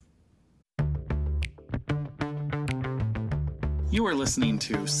You are listening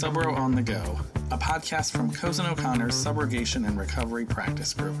to Subro on the Go, a podcast from Cozen O'Connor's Subrogation and Recovery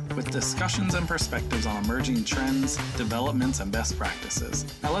Practice Group, with discussions and perspectives on emerging trends, developments, and best practices.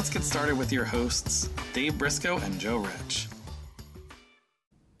 Now let's get started with your hosts, Dave Briscoe and Joe Rich.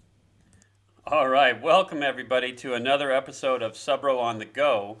 All right, welcome everybody to another episode of Subro on the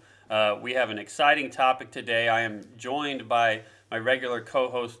Go. We have an exciting topic today. I am joined by my regular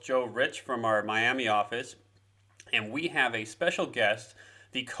co-host Joe Rich from our Miami office, and we have a special guest,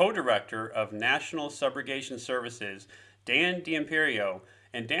 the co-director of National Subrogation Services, Dan D'Imperio.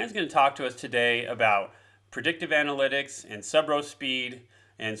 And Dan's going to talk to us today about predictive analytics and Subro speed.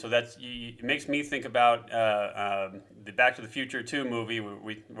 And so it makes me think about the Back to the Future 2 movie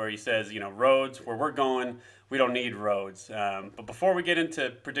where he says, roads, where we're going, we don't need roads. But before we get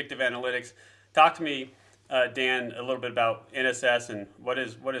into predictive analytics, talk to me, Dan, a little bit about NSS and what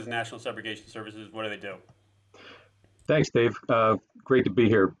is National Subrogation Services? What do they do? Thanks, Dave. Great to be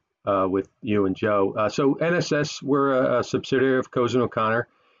here with you and Joe. So NSS, we're a subsidiary of Cozen O'Connor,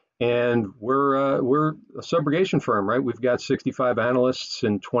 and we're a subrogation firm, right? We've got 65 analysts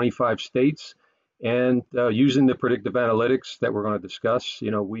in 25 states, and using the predictive analytics that we're going to discuss,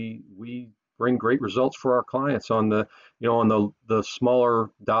 we bring great results for our clients on the smaller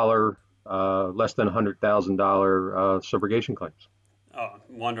dollar, less than $100,000 subrogation claims. Oh,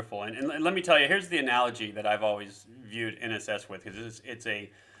 wonderful. And let me tell you, here's the analogy that I've always viewed NSS with, because it's a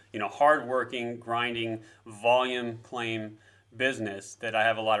hardworking, grinding, volume claim business that I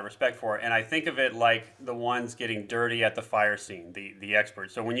have a lot of respect for. And I think of it like the ones getting dirty at the fire scene, the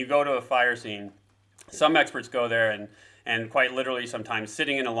experts. So when you go to a fire scene, some experts go there and quite literally sometimes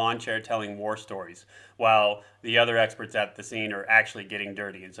sitting in a lawn chair telling war stories, while the other experts at the scene are actually getting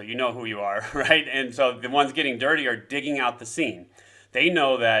dirty. And so you know who you are, right? And so the ones getting dirty are digging out the scene. They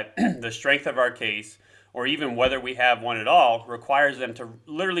know that the strength of our case, or even whether we have one at all, requires them to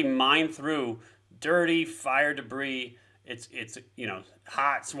literally mine through dirty fire debris. It's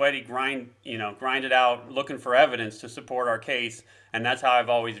hot, sweaty, grind it out, looking for evidence to support our case. And that's how I've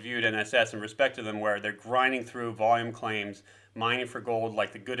always viewed NSS in respect to them, where they're grinding through volume claims, mining for gold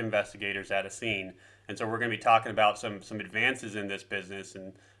like the good investigators at a scene. And so we're going to be talking about some advances in this business.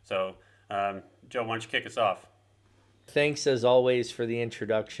 And so, Joe, why don't you kick us off? Thanks, as always, for the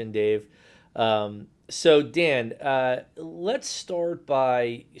introduction, Dave. So, Dan, let's start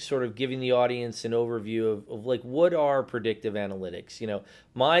by sort of giving the audience an overview of like, what are predictive analytics?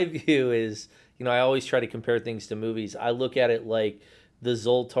 My view is, I always try to compare things to movies. I look at it like the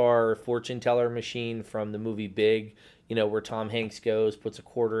Zoltar fortune teller machine from the movie Big, where Tom Hanks goes, puts a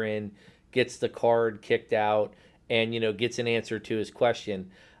quarter in, gets the card kicked out, and, gets an answer to his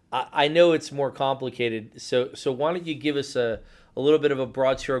question. I know it's more complicated, so why don't you give us a little bit of a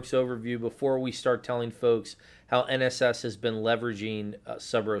broad strokes overview before we start telling folks how NSS has been leveraging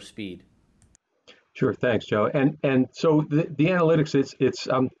Subro speed? Sure, thanks, Joe. And so the analytics, it's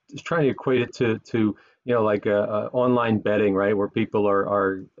trying to equate it to like online betting, right, where people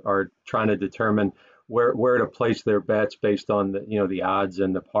are trying to determine where to place their bets based on the odds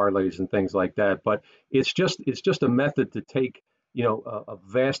and the parlays and things like that. But it's just a method to take a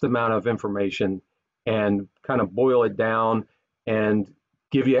vast amount of information and kind of boil it down and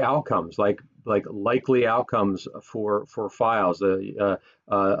give you outcomes, like likely outcomes for files,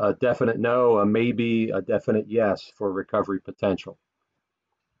 a definite no, a maybe, a definite yes for recovery potential.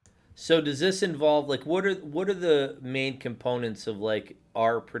 So does this involve, like, what are the main components of like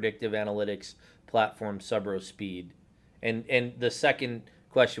our predictive analytics platform, Subro Speed? And the second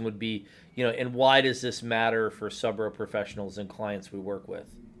question would be, and why does this matter for Subro professionals and clients we work with?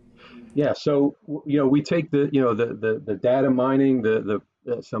 Yeah, so we take the data mining,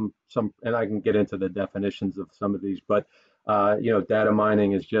 some, and I can get into the definitions of some of these, but data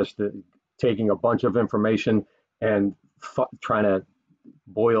mining is just taking a bunch of information and trying to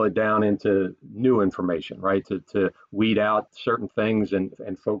boil it down into new information, right? To weed out certain things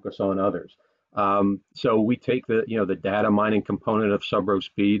and focus on others. So we take the data mining component of Subro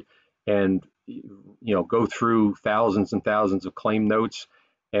Speed and go through thousands and thousands of claim notes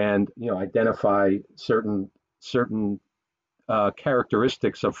and identify certain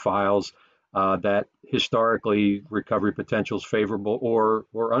characteristics of files that historically recovery potential is favorable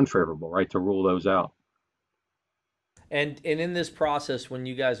or unfavorable, right? To rule those out. And in this process, when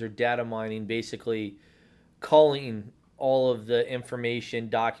you guys are data mining, basically culling all of the information,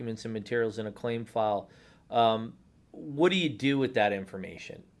 documents, and materials in a claim file, what do you do with that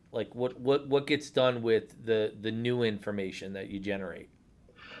information? Like what gets done with the new information that you generate?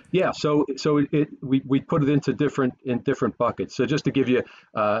 Yeah, so we put it into different buckets. So just to give you,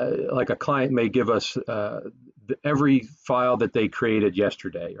 like a client may give us every file that they created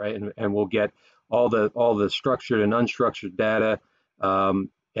yesterday, right? And we'll get all the structured and unstructured data,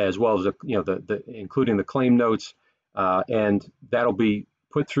 as well as the including the claim notes, and that'll be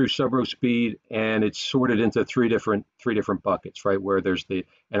put through SubroSpeed, and it's sorted into three different buckets, right? Where there's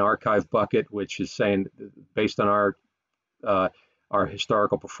an archive bucket, which is saying based on our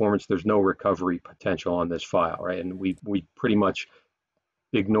historical performance, there's no recovery potential on this file, right? And we pretty much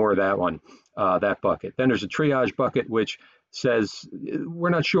ignore that one, that bucket. Then there's a triage bucket, which says we're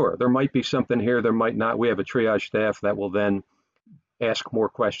not sure. There might be something here, there might not. We have a triage staff that will then ask more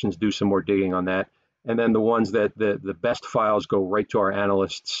questions, do some more digging on that. And then the ones that the best files go right to our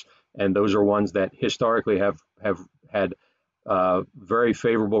analysts, and those are ones that historically have had very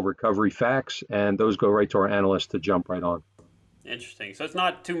favorable recovery facts, and those go right to our analysts to jump right on. Interesting. So it's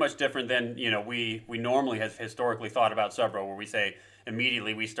not too much different than we normally have historically thought about Subro, where we say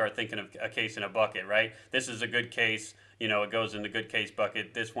immediately we start thinking of a case in a bucket, right? This is a good case, it goes in the good case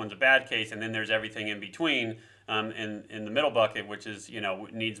bucket. This one's a bad case, and then there's everything in between. In the middle bucket, which is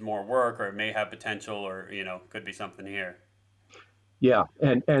needs more work, or it may have potential, or could be something here. Yeah,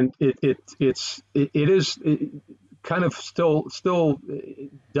 and it is kind of still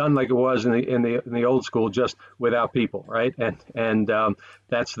done like it was in the old school, just without people, right? And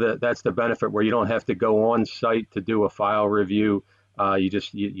that's the benefit, where you don't have to go on site to do a file review. You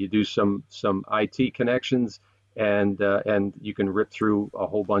do some IT connections, and you can rip through a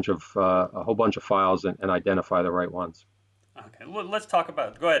whole bunch of files and identify the right ones. Okay, well, let's talk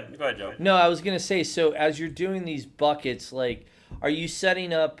about. Go ahead, Joe. No, I was gonna say. So as you're doing these buckets, like, are you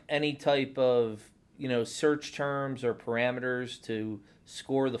setting up any type of search terms or parameters to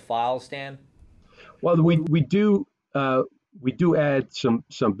score the files, Dan? Well, we do add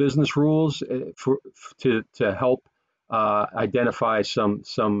some business rules to help identify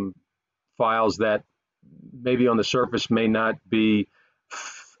some files that maybe on the surface may not be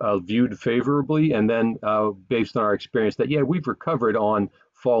viewed favorably, and then based on our experience that we've recovered on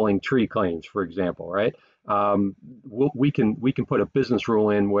falling tree claims, for example, right? We can put a business rule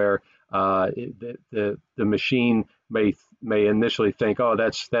in where the machine may initially think, oh,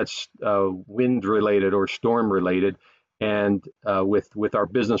 that's wind related or storm related, and with our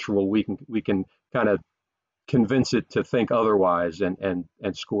business rule, we can kind of convince it to think otherwise and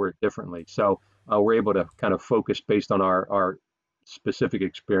score it differently. So we're able to kind of focus based on our specific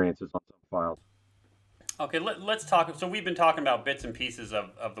experiences on some files. Okay, let's talk. So we've been talking about bits and pieces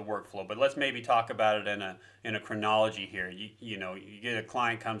of the workflow, but let's maybe talk about it in a chronology here. You get a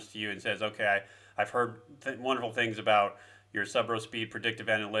client comes to you and says, okay, I've heard wonderful things about your SubroSpeed predictive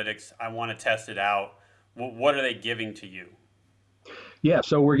analytics. I want to test it out. What are they giving to you? Yeah,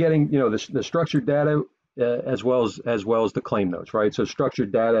 so we're getting the structured data as well as the claim notes, right? So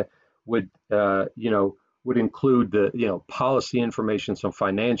structured data would include the policy information, some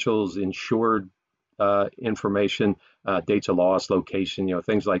financials, insured information, dates of loss, location,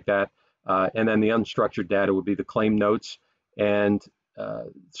 things like that, and then the unstructured data would be the claim notes, and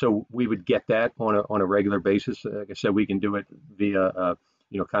so we would get that on a regular basis. Like I said, we can do it via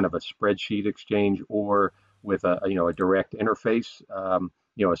kind of a spreadsheet exchange, or with a direct interface,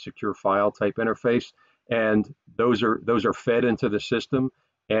 a secure file type interface, and those are fed into the system.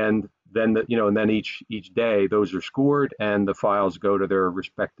 And then each day those are scored, and the files go to their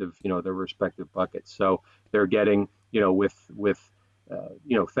respective buckets. So they're getting with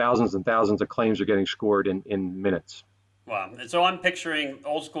thousands and thousands of claims are getting scored in minutes. Wow. And so I'm picturing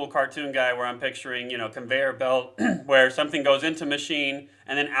old school cartoon guy, where I'm picturing conveyor belt where something goes into machine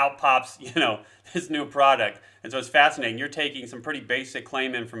and then out pops this new product. And so it's fascinating. You're taking some pretty basic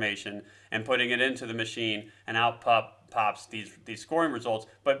claim information and putting it into the machine, and out pops these scoring results.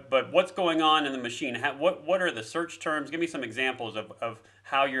 But what's going on in the machine? What are the search terms? Give me some examples of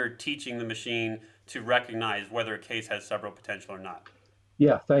how you're teaching the machine to recognize whether a case has Subro potential or not.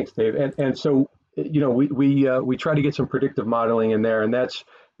 Yeah, thanks, Dave. And so we try to get some predictive modeling in there, and that's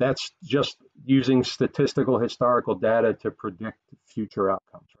just using statistical historical data to predict future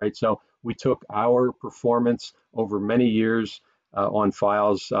outcomes, right? So we took our performance over many years on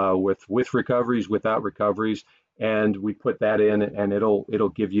files with recoveries, without recoveries, and we put that in, and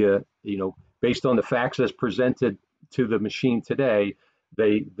it'll give you, based on the facts as presented to the machine today,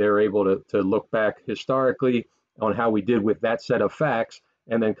 they're able to look back historically on how we did with that set of facts,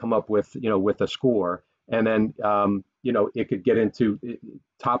 and then come up with a score. And then it could get into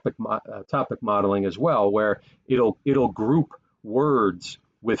topic modeling as well, where it'll group words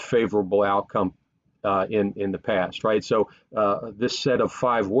with favorable outcome in the past, right? So this set of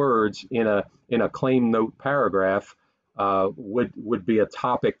 5 words in a claim note paragraph would be a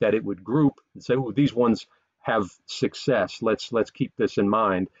topic that it would group and say, oh, these ones have success. Let's keep this in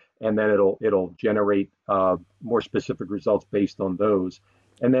mind, and then it'll generate more specific results based on those.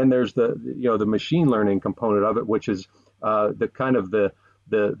 And then there's the machine learning component of it, which is the kind of the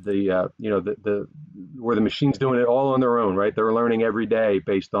where the machine's doing it all on their own, right? They're learning every day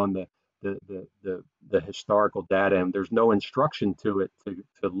based on the historical data, and there's no instruction to it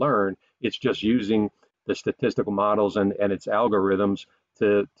to learn. It's just using the statistical models and its algorithms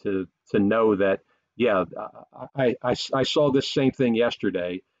to know that, yeah, I saw this same thing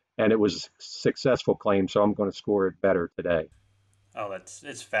yesterday and it was a successful claim, so I'm going to score it better today. Oh,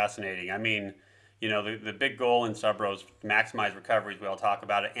 it's fascinating. I mean, the big goal in Subro is to maximize recoveries. We all talk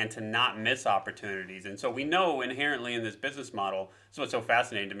about it, and to not miss opportunities. And so we know inherently in this business model. So what's so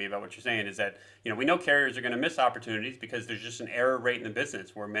fascinating to me about what you're saying is that we know carriers are going to miss opportunities because there's just an error rate in the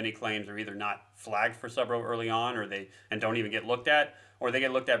business where many claims are either not flagged for Subro early on, or they don't even get looked at, or they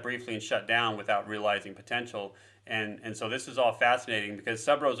get looked at briefly and shut down without realizing potential. And so this is all fascinating because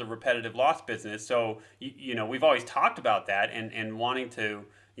Subro is a repetitive loss business. So we've always talked about that and wanting to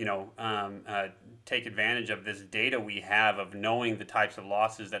take advantage of this data we have of knowing the types of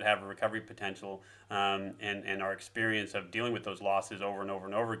losses that have a recovery potential, and our experience of dealing with those losses over and over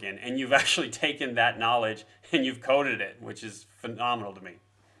and over again. And you've actually taken that knowledge and you've coded it, which is phenomenal to me.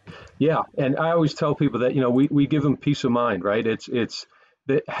 Yeah, and I always tell people that we give them peace of mind, right? It's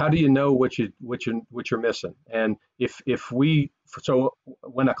that, how do you know what you're missing? And so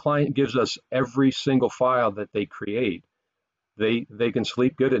when a client gives us every single file that they create, they can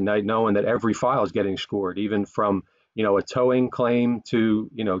sleep good at night knowing that every file is getting scored, even from a towing claim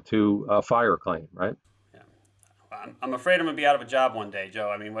to a fire claim, right? Yeah. I'm afraid I'm gonna be out of a job one day, Joe.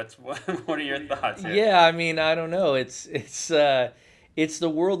 I mean, what are your thoughts here? Yeah, I mean, I don't know. It's the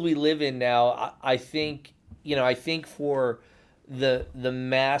world we live in now. I think for the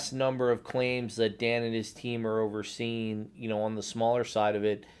mass number of claims that Dan and his team are overseeing, on the smaller side of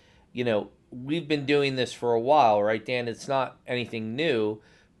it, we've been doing this for a while, right, Dan? It's not anything new,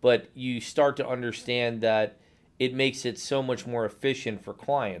 but you start to understand that it makes it so much more efficient for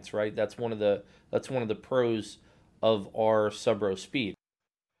clients, right? That's one of the pros of our Subro Speed.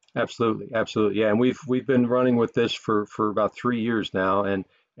 Absolutely, yeah. And we've been running with this for about 3 years now, and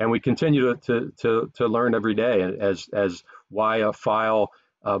we continue to learn every day as why a file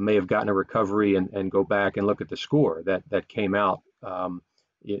may have gotten a recovery, and go back and look at the score that came out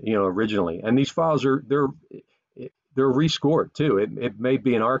originally. And these files they're rescored too. It may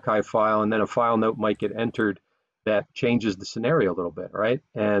be an archive file, and then a file note might get entered that changes the scenario a little bit, right?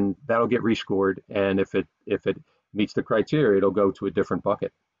 And that'll get rescored, and if it meets the criteria, it'll go to a different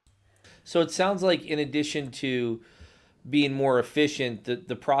bucket. So it sounds like, in addition to being more efficient,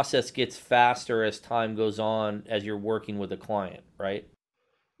 the process gets faster as time goes on as you're working with a client, right?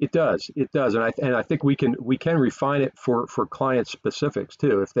 It does, and I think we can refine it for client specifics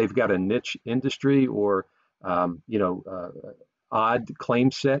too. If they've got a niche industry, or odd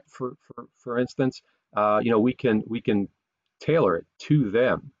claim set, for instance, we can tailor it to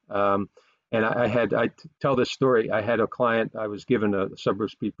them. And I tell this story. I had a client. I was given a Subro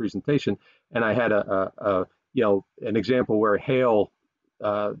Speed presentation, and I had an example where hail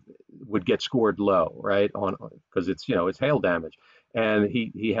would get scored low, right? On because it's hail damage, and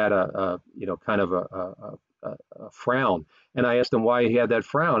he had a kind of a frown, and I asked him why he had that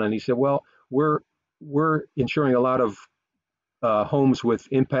frown, and he said, well, we're insuring a lot of homes with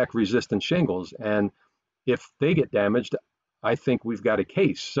impact resistant shingles, and if they get damaged, I think we've got a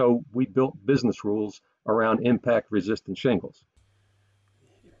case. So we built business rules around impact resistant shingles.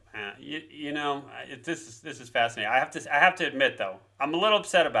 This is fascinating. I have to admit, though, I'm a little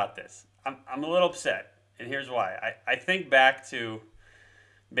upset about this. I'm a little upset, and here's why. I think back to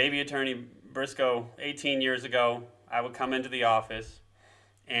baby attorney Briscoe 18 years ago. I would come into the office,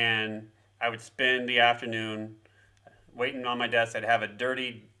 and I would spend the afternoon waiting on my desk. I'd have a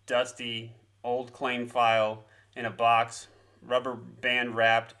dirty, dusty, old claim file in a box, rubber band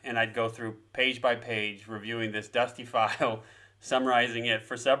wrapped, and I'd go through page by page reviewing this dusty file, summarizing it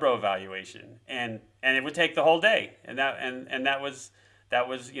for Subro evaluation, and it would take the whole day, and that was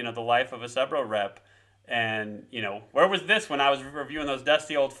the life of a Subro rep. And where was this when I was reviewing those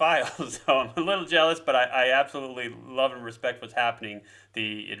dusty old files? So I'm a little jealous, but I absolutely love and respect what's happening,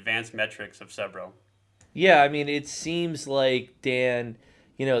 the advanced metrics of Subro. Yeah, I mean, it seems like, Dan,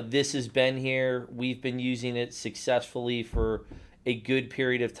 this has been here. We've been using it successfully for a good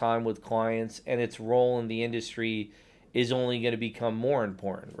period of time with clients, and its role in the industry is only going to become more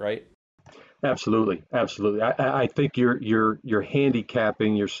important, right? Absolutely. I think you're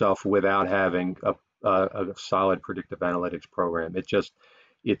handicapping yourself without having a solid predictive analytics program. It just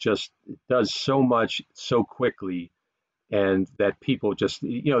it does so much so quickly, and that people just,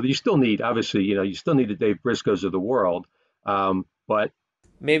 you still need, obviously, you still need the Dave Briscoes of the world, but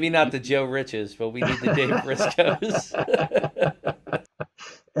Maybe not the Joe Riches, but we need the Dave Briscoes.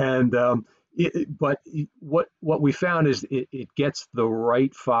 and but what we found is it gets the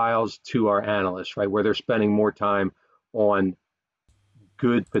right files to our analysts, right, where they're spending more time on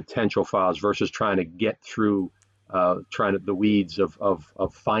good potential files versus trying to get through trying to the weeds of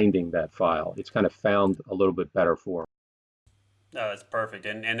finding that file. It's kind of found a little bit better for them. No, that's perfect.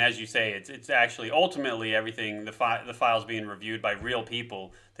 And as you say, it's actually ultimately everything, the files being reviewed by real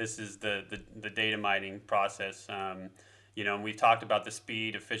people. This is the data mining process. And we've talked about the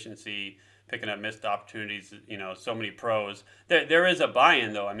speed, efficiency, picking up missed opportunities, so many pros. There is a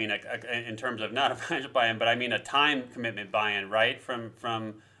buy-in, though. I mean, in terms of not a financial buy-in, but I mean a time commitment buy-in, right, from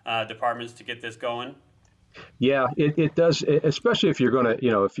departments to get this going. Yeah, it does, especially if you're going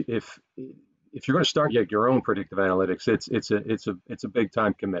to, if you're going to start your own predictive analytics, it's a big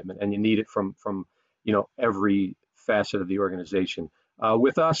time commitment, and you need it from every facet of the organization.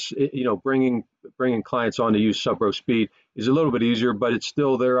 With us, bringing clients on to use Subro Speed is a little bit easier, but it's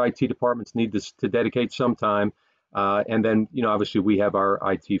still their IT departments need to dedicate some time. And then, obviously we have our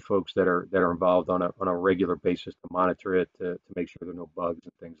IT folks that are involved on a regular basis to monitor it, to make sure there are no bugs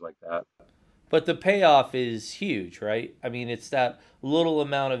and things like that. But the payoff is huge, right? I mean, it's that little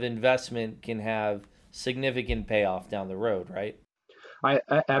amount of investment can have significant payoff down the road, right? I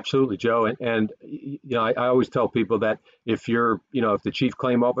absolutely, Joe, and I always tell people that if if the chief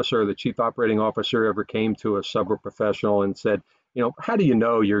claim officer or the chief operating officer ever came to a Subro professional and said, how do you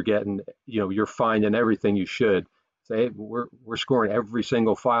know you're getting, you're finding everything you should? Say, we're scoring every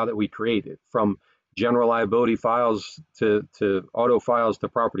single file that we created, from general liability files to auto files to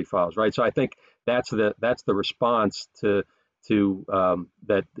property files, right? So I think that's the response to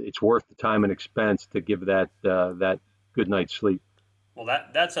that it's worth the time and expense to give that good night's sleep. Well,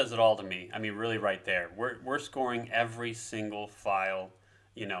 that says it all to me. I mean, really, right there. We're scoring every single file,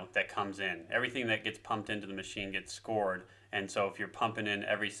 that comes in. Everything that gets pumped into the machine gets scored. And so, if you're pumping in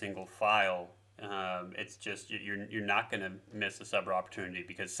every single file, it's just you're not going to miss a Subro opportunity,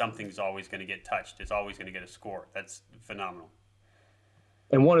 because something's always going to get touched. It's always going to get a score. That's phenomenal.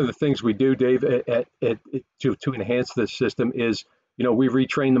 And one of the things we do, Dave, to enhance this system is, we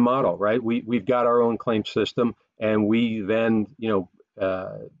retrain the model, right? We've got our own claim system, and we then,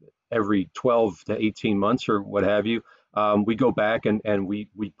 every 12 to 18 months or what have you, we go back and we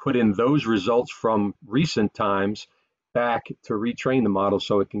put in those results from recent times back to retrain the model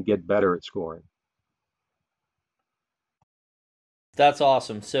so it can get better at scoring. That's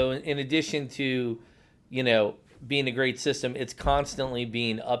awesome. So in addition to, being a great system, it's constantly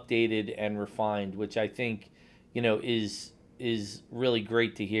being updated and refined, which I think, is really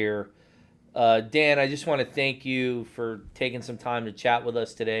great to hear. Dan, I just want to thank you for taking some time to chat with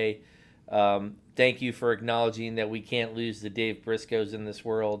us today. Thank you for acknowledging that we can't lose the Dave Briscoes in this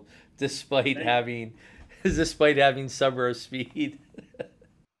world, despite having Subro Speed.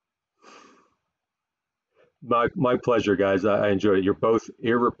 My pleasure, guys. I enjoyed it. You're both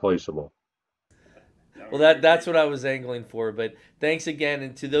irreplaceable. Well, that's what I was angling for. But thanks again,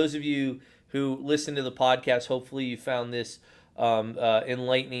 and to those of you who listen to the podcast, hopefully you found this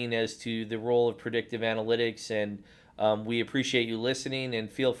enlightening as to the role of predictive analytics, and we appreciate you listening.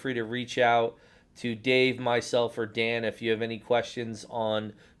 And feel free to reach out to Dave, myself, or Dan if you have any questions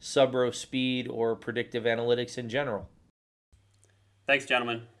on Subro Speed or predictive analytics in general. Thanks,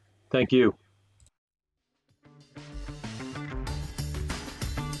 gentlemen. Thank you.